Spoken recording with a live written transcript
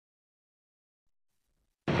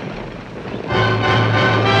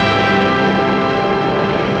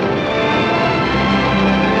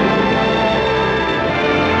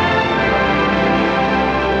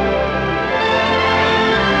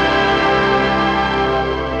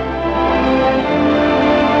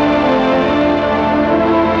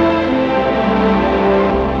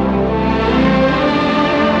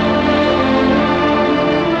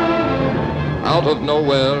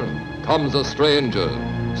comes a stranger,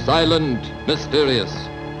 silent, mysterious.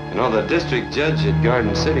 You know, the district judge at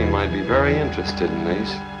Garden City might be very interested in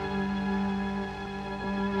these.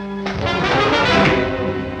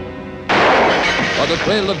 But a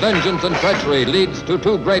trail of vengeance and treachery leads to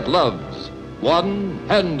two great loves. One,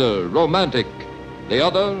 tender, romantic. The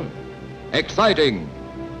other, exciting,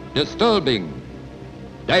 disturbing,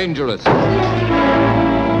 dangerous.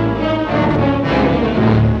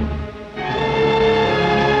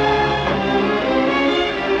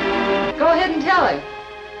 Go ahead and tell her.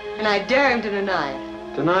 And I dare him to deny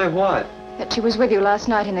it. Deny what? That she was with you last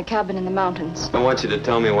night in the cabin in the mountains. I want you to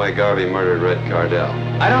tell me why Garvey murdered Red Cardell.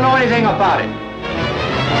 I don't know anything about it.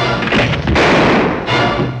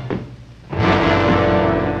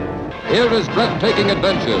 Here is breathtaking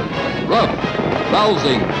adventure, rough,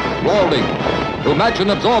 rousing, roaring, to match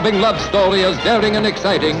an absorbing love story as daring and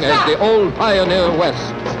exciting as the old pioneer West.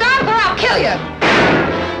 Stop or I'll kill you!